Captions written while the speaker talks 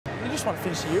you just want to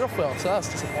finish the year off well, so that's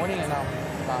disappointing. And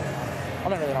I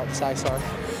don't really know what to say, sorry.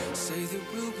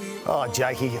 Oh,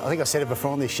 Jakey, I think I said it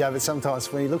before on this show, but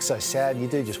sometimes when he looks so sad, you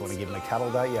do just want to give him a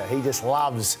cuddle, don't you? He just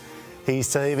loves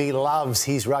his team, he loves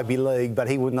his rugby league, but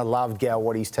he wouldn't have loved, Gal,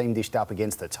 what his team dished up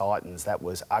against the Titans. That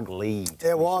was ugly.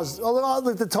 It was. Well,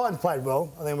 look, the Titans played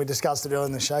well. I think we discussed it earlier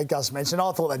in the show. Gus mentioned,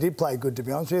 I thought they did play good, to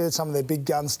be honest with you. Some of their big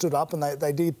guns stood up and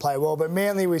they did play well, but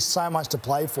Manly, with so much to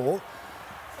play for,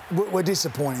 were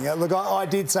disappointing. Look, I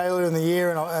did say earlier in the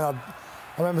year, and I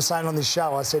remember saying on this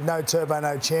show, I said, no Turbo,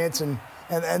 no chance, and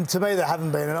to me, they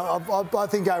haven't been. And I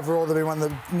think overall they've been one of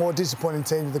the more disappointing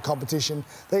teams of the competition.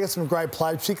 They got some great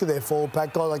players, particularly their forward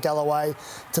pack, guys like Galloway,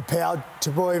 Tapau,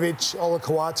 Trbojevic,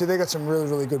 Olakau'atu. They've got some really,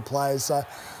 really good players. So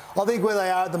I think where they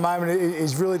are at the moment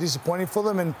is really disappointing for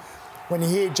them. And when you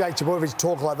hear Jake Trbojevic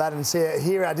talk like that and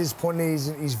hear how disappointing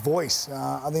his voice,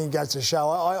 I think it goes to show.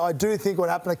 I do think what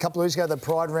happened a couple of weeks ago, the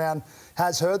Pride round,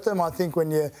 has hurt them. I think when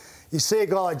you see a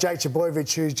guy like Jake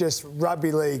Trbojevic who's just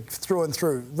rugby league through and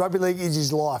through. Rugby league is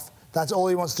his life. That's all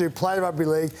he wants to do, play rugby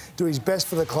league, do his best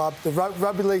for the club. The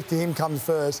rugby league to him comes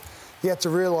first. He had to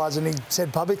realise, and he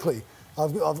said publicly, I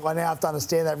now have to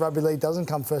understand that rugby league doesn't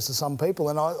come first to some people,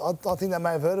 and I think that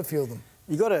may have hurt a few of them.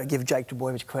 You've got to give Jake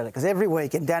Trbojevic credit, because every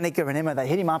week, and Danica and Emma, they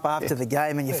hit him up after the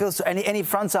game, and you feel so, and he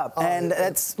fronts up, and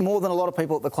that's more than a lot of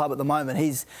people at the club at the moment.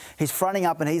 He's fronting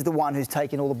up, and he's the one who's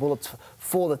taking all the bullets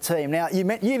for the team. Now,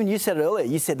 you said it earlier,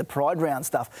 you said the Pride round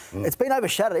stuff. It's been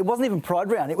overshadowed. It wasn't even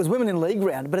Pride round, it was Women in League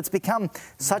round, but it's become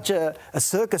such a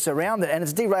circus around it, and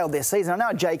it's derailed their season.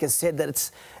 I know Jake has said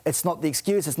that it's not the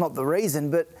excuse, it's not the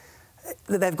reason, but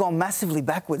they've gone massively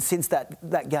backwards since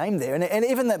that game there. And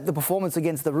even the performance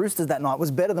against the Roosters that night was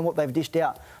better than what they've dished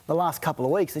out the last couple of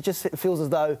weeks. It just feels as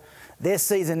though their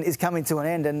season is coming to an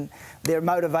end and their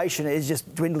motivation is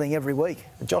just dwindling every week.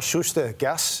 Josh Schuster,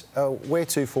 Gus, where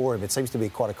to for him? It seems to be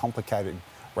quite a complicated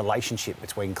relationship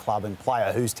between club and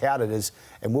player, who's touted as,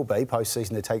 and will be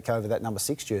post-season, to take over that number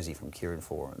 6 jersey from Kieran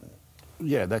Foran.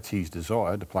 Yeah, that's his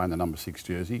desire, to play in the number 6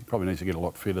 jersey. He probably needs to get a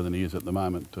lot fitter than he is at the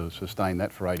moment to sustain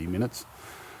that for 80 minutes.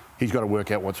 He's got to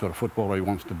work out what sort of footballer he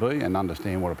wants to be and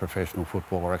understand what a professional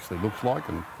footballer actually looks like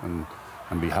and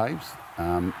behaves.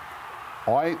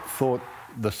 I thought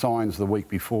the signs the week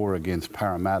before against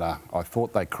Parramatta, I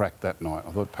thought they cracked that night.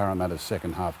 I thought Parramatta's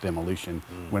second half demolition,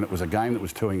 when it was a game that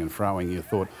was toing and froing, you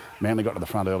thought Manly got to the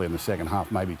front early in the second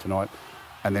half, maybe tonight,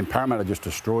 and then Parramatta just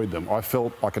destroyed them. I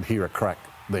felt I could hear a crack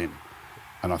then.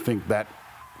 And I think that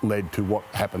led to what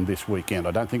happened this weekend.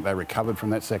 I don't think they recovered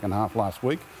from that second half last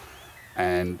week,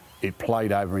 and it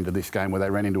played over into this game where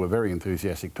they ran into a very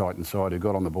enthusiastic Titans side who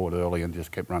got on the board early and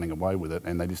just kept running away with it,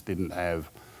 and they just didn't have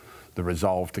the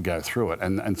resolve to go through it.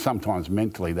 And sometimes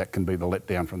mentally that can be the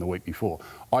letdown from the week before.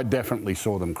 I definitely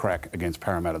saw them crack against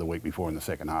Parramatta the week before in the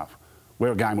second half,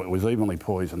 where a game was evenly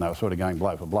poised and they were sort of going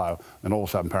blow for blow, and all of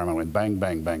a sudden Parramatta went bang,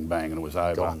 bang, bang, bang, and it was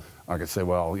over. Gone. I could say,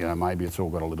 well, you know, maybe it's all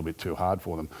got a little bit too hard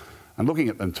for them. And looking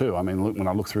at them too, I mean, when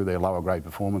I look through their lower grade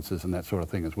performances and that sort of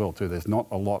thing as well too, there's not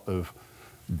a lot of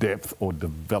depth or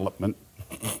development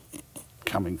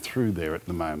coming through there at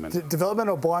the moment. Development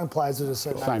or buying players are the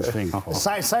same thing.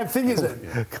 Same thing, is it?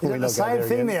 Yeah. The same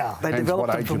thing now. They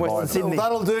developed him from Western Sydney.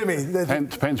 Well, that'll do me.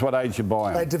 Depends what age you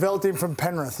buy him. They developed him from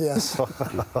Penrith, yes,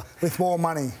 with more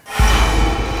money.